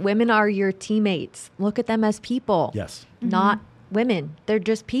listening. Women are your teammates. Look at them as people. Yes. Not women. They're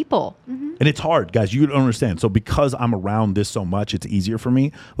just people. And it's hard, guys. You don't understand. So because I'm around this so much, it's easier for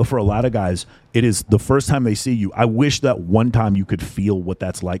me. But for a lot of guys, it is the first time they see you. I wish that one time you could feel what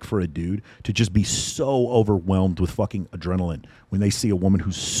that's like for a dude to just be so overwhelmed with fucking adrenaline when they see a woman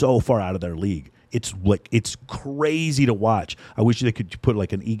who's so far out of their league. It's like, it's crazy to watch. I wish they could put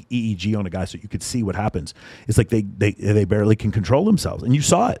like an EEG on a guy so you could see what happens. It's like they barely can control themselves. And you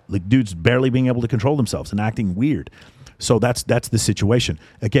saw it, like dudes barely being able to control themselves and acting weird. So that's the situation.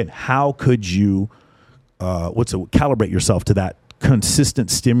 Again, how could you calibrate yourself to that consistent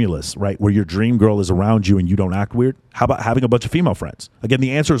stimulus, right? Where your dream girl is around you and you don't act weird. How about having a bunch of female friends? Again, the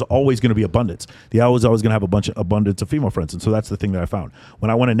answer is always going to be abundance. The always going to have abundance of female friends. And so that's the thing that I found.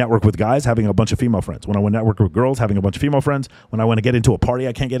 When I want to network with guys, having a bunch of female friends. When I want to network with girls, having a bunch of female friends. When I want to get into a party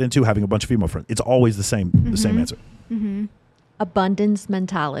I can't get into, having a bunch of female friends. It's always the same answer. Abundance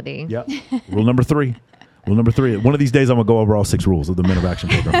mentality. Yeah. Rule number 3. Rule number 3. One of these days, I'm going to go over all 6 rules of the Men of Action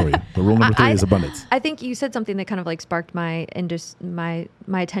program for you. But rule number 3 is abundance. I think you said something that kind of like sparked my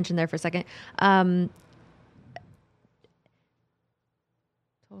attention there for a second. Totally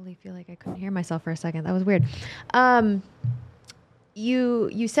feel like I couldn't hear myself for a second. That was weird.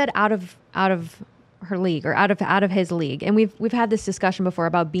 You said out of her league or out of his league, and we've had this discussion before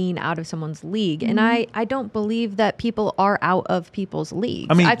about being out of someone's league, and I don't believe that people are out of people's leagues.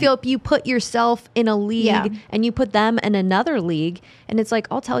 I mean, I feel if you put yourself in a league and you put them in another league, and it's like,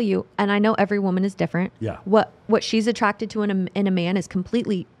 I'll tell you, and I know every woman is different. Yeah. What she's attracted to in a man is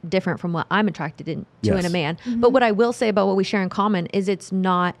completely different from what I'm attracted to in a man. But what I will say about what we share in common is it's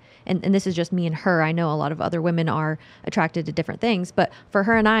not, and this is just me and her. I know a lot of other women are attracted to different things, but for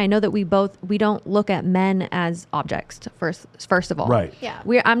her and I know that we don't look at men as objects first of all. Right. Yeah.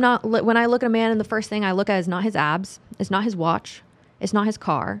 When I look at a man, and the first thing I look at is not his abs, it's not his watch, it's not his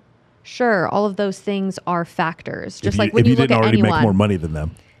car. Sure, all of those things are factors. Just like when you look at anyone. If you didn't already make more money than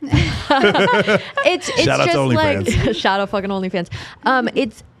them. it's shout out just to like shout out fucking OnlyFans.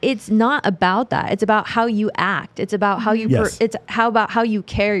 It's not about that. It's about how you act. It's about how you about how you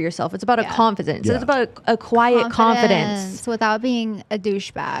carry yourself. It's about a confidence. Yeah. It's about a quiet confidence without being a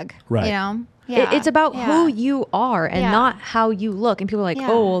douchebag. Right. You know. Yeah. It's about who you are and not how you look. And people are like,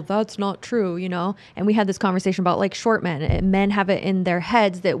 oh, well, that's not true, you know? And we had this conversation about like short men. And men have it in their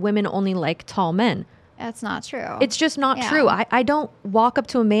heads that women only like tall men. That's not true. It's just not true. I don't walk up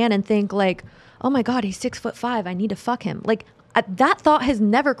to a man and think like, oh my God, he's 6'5". I need to fuck him. Like that thought has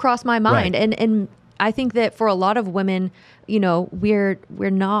never crossed my mind. Right. And I think that for a lot of women, you know, we're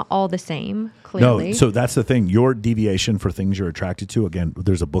not all the same, clearly. No, so that's the thing. Your deviation for things you're attracted to, again,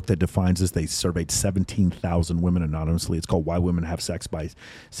 there's a book that defines this. They surveyed 17,000 women anonymously. It's called Why Women Have Sex by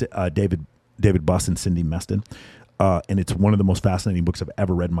David Buss and Cindy Meston. And it's one of the most fascinating books I've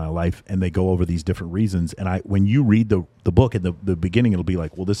ever read in my life. And they go over these different reasons. And when you read the book at the beginning, it'll be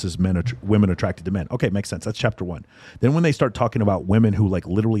like, well, this is women attracted to men. Okay, makes sense. That's chapter 1. Then when they start talking about women who like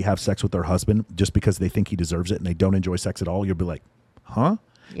literally have sex with their husband just because they think he deserves it and they don't enjoy sex at all, you'll be like, huh?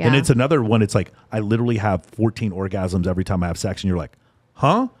 Yeah. And it's another one. It's like, I literally have 14 orgasms every time I have sex. And you're like,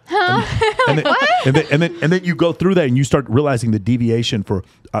 huh? And then you go through that and you start realizing the deviation for,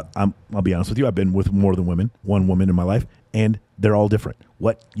 I'll be honest with you, I've been with more than one woman in my life, and they're all different.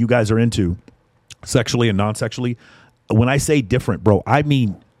 What you guys are into sexually and non-sexually, when I say different, bro, I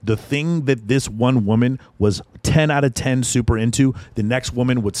mean the thing that this one woman was 10 out of 10 super into, the next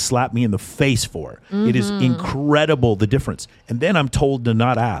woman would slap me in the face for. It is incredible, the difference. And then I'm told to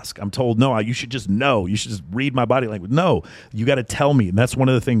not ask. I'm told, no, you should just know. You should just read my body language. No, you got to tell me. And that's one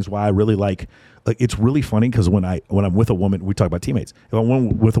of the things why I really like it's really funny because when I'm with a woman, we talk about teammates. If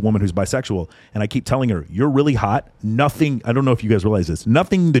I'm with a woman who's bisexual and I keep telling her, you're really hot, nothing, I don't know if you guys realize this,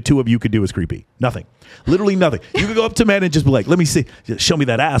 nothing the two of you could do is creepy. Nothing. Literally nothing. You could go up to men and just be like, let me see, show me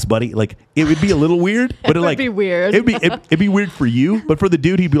that ass, buddy. Like, it would be a little weird, but it would be weird. It'd be weird for you, but for the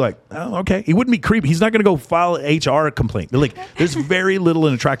dude, he'd be like, oh, okay. He wouldn't be creepy. He's not going to go file an HR complaint. Like, there's very little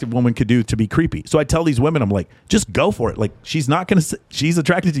an attractive woman could do to be creepy. So I tell these women, I'm like, just go for it. Like, she's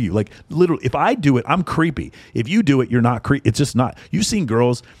attracted to you. Like, literally, if I do it, I'm creepy. If you do it, you're not creepy. It's just not. You've seen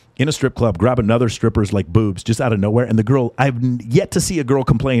girls in a strip club grab another stripper's like boobs just out of nowhere, and the girl, I've yet to see a girl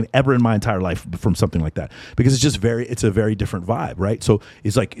complain ever in my entire life from something like that, because it's just it's a very different vibe, right? So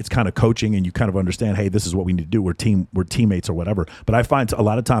it's like, it's kind of coaching, and you kind of understand, hey, this is what we need to do. We're teammates or whatever. But I find a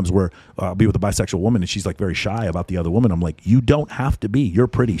lot of times where I'll be with a bisexual woman and she's like very shy about the other woman. I'm like, you don't have to be. You're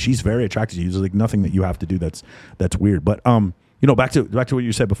pretty. She's very attracted to you. There's like nothing that you have to do that's weird. But back to what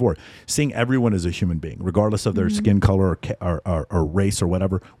you said before, seeing everyone as a human being, regardless of their skin color or race or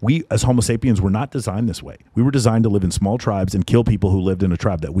whatever. We, as Homo sapiens, were not designed this way. We were designed to live in small tribes and kill people who lived in a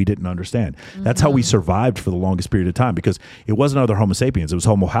tribe that we didn't understand. That's how we survived for the longest period of time, because it wasn't other Homo sapiens. It was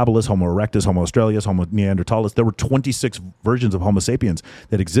Homo habilis, Homo erectus, Homo australis, Homo neanderthalis. There were 26 versions of Homo sapiens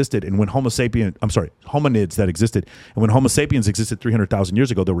that existed. And when hominids that existed. And when Homo sapiens existed 300,000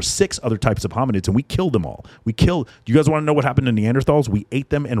 years ago, there were 6 other types of hominids, and we killed them all. Do you guys want to know what happened to Neanderthals? We ate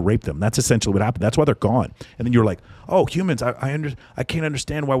them and raped them. That's essentially what happened. That's why they're gone. And then you're like, oh, humans, I can't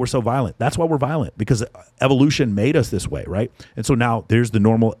understand why we're so violent. That's why we're violent, because evolution made us this way, right? And so now there's the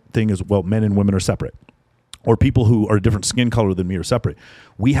normal thing is, well, men and women are separate, or people who are a different skin color than me are separate.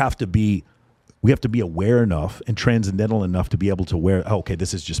 We have to be aware enough and transcendental enough to be able to okay,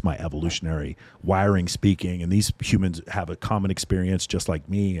 this is just my evolutionary wiring speaking, and these humans have a common experience just like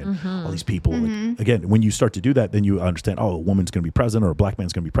me and all these people. Like, again, when you start to do that, then you understand, oh, a woman's going to be president or a black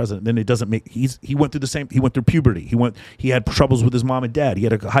man's going to be president. Then it doesn't make, he went through puberty. He had troubles with his mom and dad. He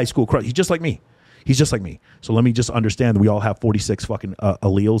had a high school crush. He's just like me. So let me just understand that we all have 46 fucking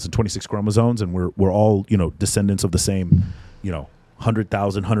alleles and 26 chromosomes, and we're all, descendants of the same,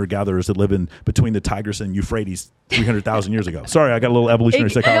 100,000 hunter-gatherers that live in between the Tigris and Euphrates 300,000 years ago. Sorry, I got a little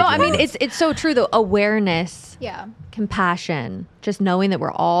evolutionary psychology. No, I mean, it's so true, though. Awareness, yeah, compassion, just knowing that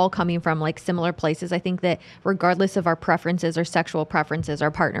we're all coming from like similar places. I think that regardless of our preferences, our sexual preferences,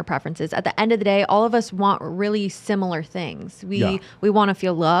 our partner preferences, at the end of the day, all of us want really similar things. We want to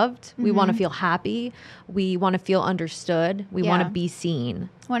feel loved. We want to feel happy. We want to feel understood. We want to be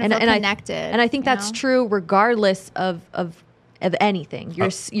seen. Want to feel connected. And I think that's true regardless of anything, your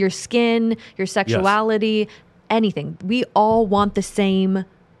skin, your sexuality, anything. We all want the same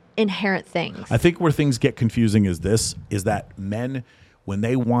inherent things. I think where things get confusing is that men, when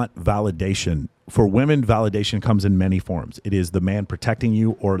they want validation, for women, validation comes in many forms. It is the man protecting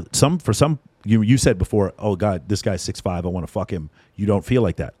you, or for some, you said before, oh God, this guy's 6'5", I want to fuck him. You don't feel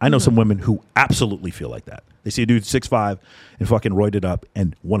like that. I know some women who absolutely feel like that. They see a dude 6'5" and fucking roided up,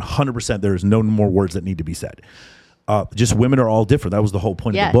 and 100% there's no more words that need to be said. Just women are all different. That was the whole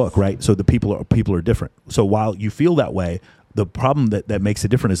point of the book, right? So the people are different. So while you feel that way, the problem that makes it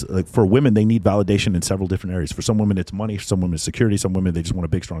different is, like, for women, they need validation in several different areas. For some women, it's money. For some women, it's security. Some women, they just want a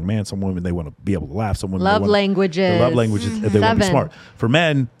big, strong man. Some women, they want to be able to laugh. Some women, love languages. They love languages. They want to be smart. For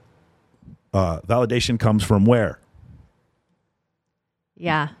men, validation comes from where?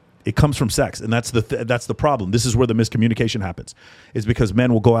 Yeah. It comes from sex, and that's the problem. This is where the miscommunication happens, is because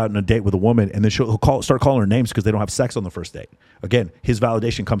men will go out on a date with a woman, and then he'll start calling her names because they don't have sex on the first date. Again, his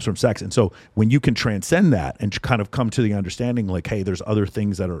validation comes from sex, and so when you can transcend that and kind of come to the understanding, like, hey, there's other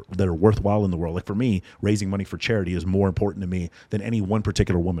things that are worthwhile in the world. Like for me, raising money for charity is more important to me than any one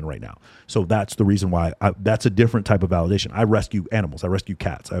particular woman right now. So that's the reason why that's a different type of validation. I rescue animals. I rescue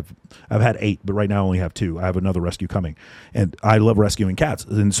cats. I've had 8, but right now I only have 2. I have another rescue coming, and I love rescuing cats,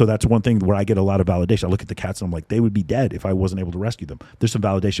 and so that's one thing where I get a lot of validation. I look at the cats and I'm like, they would be dead if I wasn't able to rescue them. There's some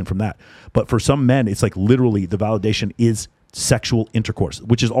validation from that. But for some men, it's like literally the validation is sexual intercourse,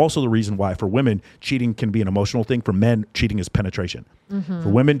 which is also the reason why for women, cheating can be an emotional thing. For men, cheating is penetration. For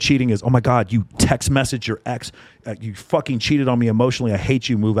women, cheating is, oh my God, you text message your ex, you fucking cheated on me emotionally, I hate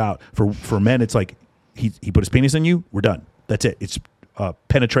you, move out. For men, it's like he put his penis in you, we're done. That's it. It's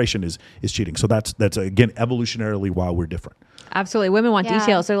penetration is cheating. So that's again evolutionarily why we're different. Absolutely. Women want Yeah.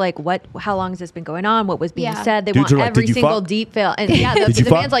 details. They're like, how long has this been going on? What was being Yeah. said? They Dudes want are like, every "Did you single fuck?" detail. And yeah, Did you the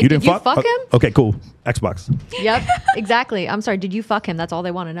fuck? man's like, You did didn't you fuck him? Okay, cool. Xbox. Yep, exactly. I'm sorry. Did you fuck him? That's all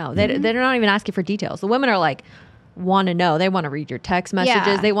they want to know. They're not even asking for details. The women are like, want to know. They want to read your text messages.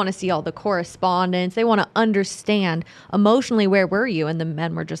 Yeah. They want to see all the correspondence. They want to understand emotionally where were you. And the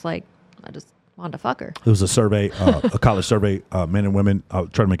men were just like, I just wanted to fuck her. There was a survey, a college survey, men and women. I'll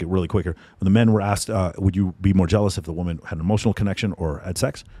try to make it really quicker. When the men were asked, would you be more jealous if the woman had an emotional connection or had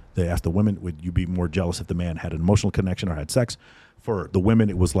sex? They asked the women, would you be more jealous if the man had an emotional connection or had sex? For the women,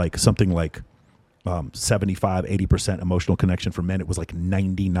 it was like something like 75, 80% emotional connection. For men, it was like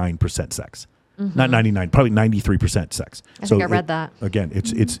 99% sex. Not 99, probably 93% sex. I think I read that. Again,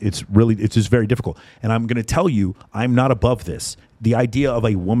 it's really just very difficult. And I'm going to tell you, I'm not above this. The idea of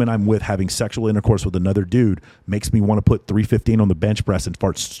a woman I'm with having sexual intercourse with another dude makes me want to put 315 on the bench press and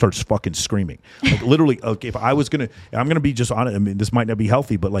starts fucking screaming. Like literally, if I was I'm gonna be just honest. I mean, this might not be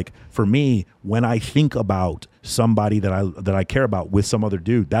healthy, but like for me, when I think about somebody that I care about with some other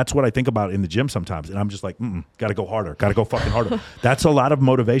dude, that's what I think about in the gym sometimes. And I'm just like, gotta go harder, gotta go fucking harder. That's a lot of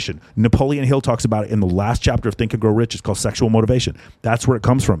motivation. Napoleon Hill talks about it in the last chapter of Think and Grow Rich. It's called sexual motivation. That's where it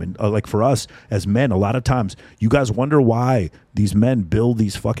comes from. And like for us as men, a lot of times you guys wonder why these men build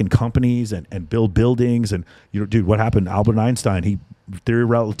these fucking companies and build buildings. And, dude, what happened? Albert Einstein, theory of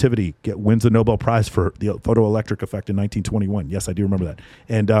relativity, wins the Nobel Prize for the photoelectric effect in 1921. Yes, I do remember that.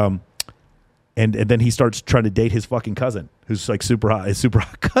 And then he starts trying to date his fucking cousin, who's like super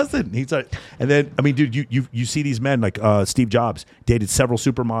hot cousin. He's like, and then I mean, dude, you see these men like Steve Jobs dated several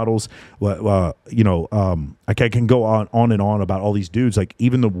supermodels. I can go on and on about all these dudes. Like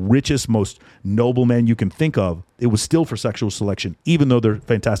even the richest, most noble men you can think of, it was still for sexual selection, even though they're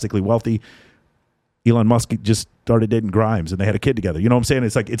fantastically wealthy. Elon Musk just started dating Grimes and they had a kid together. You know what I'm saying?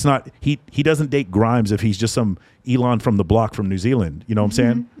 It's like, it's not, he doesn't date Grimes if he's just some Elon from the block from New Zealand. You know what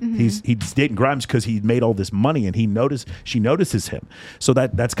I'm saying? He's dating Grimes because he made all this money and she notices him. So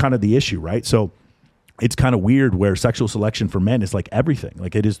that's kind of the issue, right? So it's kind of weird where sexual selection for men is like everything.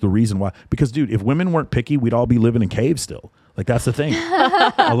 Like it is the reason why, because dude, if women weren't picky, we'd all be living in caves still. Like that's the thing.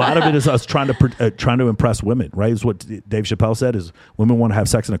 A lot of it is us trying to impress women, right? Is what Dave Chappelle said is women want to have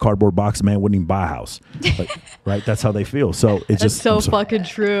sex in a cardboard box. A man wouldn't even buy a house, right? That's how they feel. So it's That's just so fucking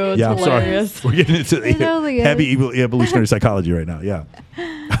true. It's I'm hilarious. sorry. We're getting into totally is. heavy evolutionary psychology right now. Yeah,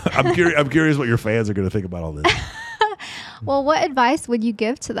 I'm curious what your fans are going to think about all this. Well, what advice would you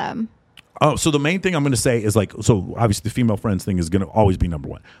give to them? Oh, so the main thing I'm going to say is so obviously the female friends thing is going to always be number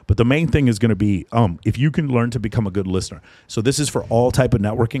one. But the main thing is going to be if you can learn to become a good listener. So this is for all type of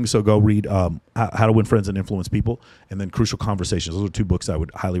networking. So go read How to Win Friends and Influence People and then Crucial Conversations. Those are two books I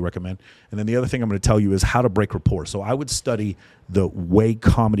would highly recommend. And then the other thing I'm going to tell you is how to break rapport. So I would study the way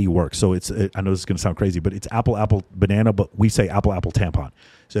comedy works. So I know this is going to sound crazy, but it's apple, apple, banana, but we say apple, apple, tampon.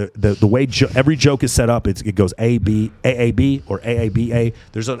 So the way every joke is set up, it goes A, B, AAB or AABA.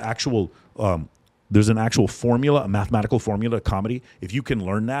 There's an actual formula, a mathematical formula to comedy. If you can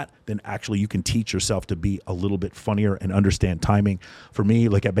learn that, then actually you can teach yourself to be a little bit funnier and understand timing. For me,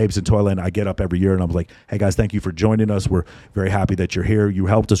 like at Babes in Toyland, I get up every year and I'm like, hey guys, thank you for joining us. We're very happy that you're here. You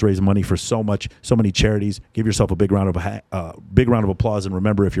helped us raise money for so many charities. Give yourself a big round of applause. And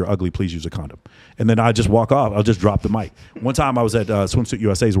remember, if you're ugly, please use a condom. And then I just walk off. I'll just drop the mic. One time I was at Swimsuit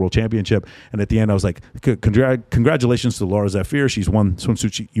USA's World Championship. And at the end I was like, congratulations to Laura Zafir. She's won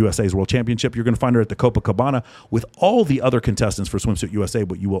Swimsuit USA's World Championship. You're going to find her at the Copacabana with all the other contestants for Swimsuit USA,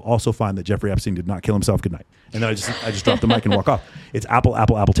 but you will also find that Jeffrey Epstein did not kill himself. Good night. And then I just drop the mic and walk off. It's apple,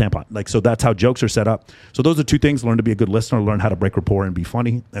 apple, apple, tampon. Like, so that's how jokes are set up. So those are two things: learn to be a good listener, learn how to break rapport and be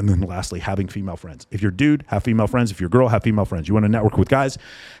funny, and then lastly, having female friends. If you're a dude, have female friends. If you're a girl, have female friends. You want to network with guys,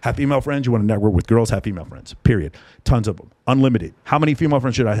 have female friends. You want to network with girls, have female friends. Period. Tons of them. Unlimited. How many female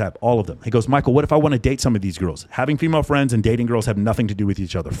friends should I have? All of them. He goes, Michael, what if I want to date some of these girls? Having female friends and dating girls have nothing to do with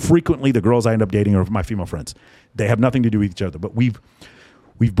each other. Frequently, the girls I end up dating are my female friends. They have nothing to do with each other. But we've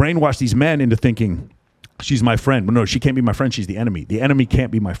brainwashed these men into thinking, she's my friend. Well, no, she can't be my friend. She's the enemy. The enemy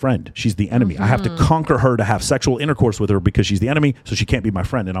can't be my friend. She's the enemy. I have to conquer her to have sexual intercourse with her because she's the enemy, so she can't be my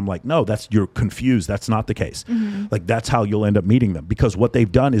friend. And I'm like, no, you're confused. That's not the case. Like, that's how you'll end up meeting them, because what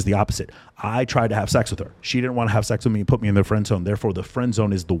they've done is the opposite. I tried to have sex with her. She didn't want to have sex with me and put me in the friend zone. Therefore, the friend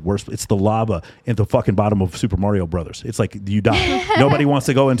zone is the worst. It's the lava in the fucking bottom of Super Mario Brothers. It's like you die. Nobody wants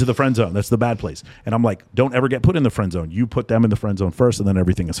to go into the friend zone. That's the bad place. And I'm like, don't ever get put in the friend zone. You put them in the friend zone first, and then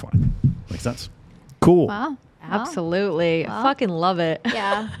everything is fine. Makes sense? Cool. Wow. Absolutely. Well, fucking love it.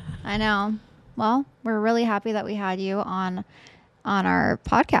 Yeah, I know. Well, we're really happy that we had you on on our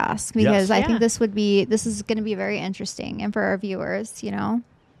podcast, because Yes. I Yeah. think this is going to be very interesting, and for our viewers,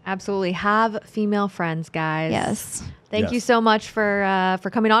 Absolutely. Have female friends, guys. Yes. Thank Yes. you so much for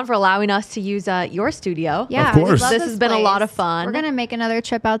coming on, for allowing us to use your studio. Yeah, Of course. we love This has been a lot of place. fun. We're gonna make another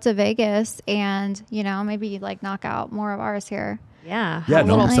trip out to Vegas, and maybe like knock out more of ours here. Yeah. Yeah, Have a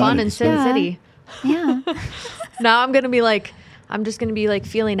no, little I'm fun excited. in Sin Yeah. City. Yeah. Now I'm just gonna be like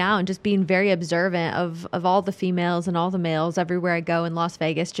feeling out and just being very observant of all the females and all the males everywhere I go in Las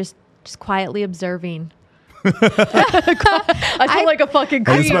Vegas, just quietly observing. I feel like a fucking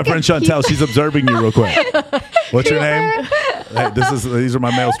Hey, this is queen. my friend Chantel. She's observing you real quick. What's your name? Hey, these are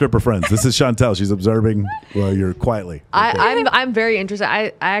my male stripper friends. This is Chantel. She's observing while you're quietly. I'm very interested.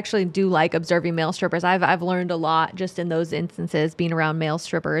 I actually do like observing male strippers. I've learned a lot just in those instances, being around male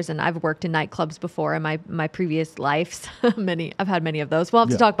strippers, and I've worked in nightclubs before in my previous lives. I've had many of those. We'll have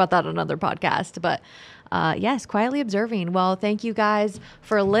to Yeah. talk about that on another podcast. But yes, quietly observing. Well, thank you guys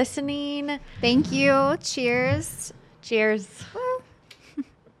for listening. Thank you. Cheers. Cheers. Woo.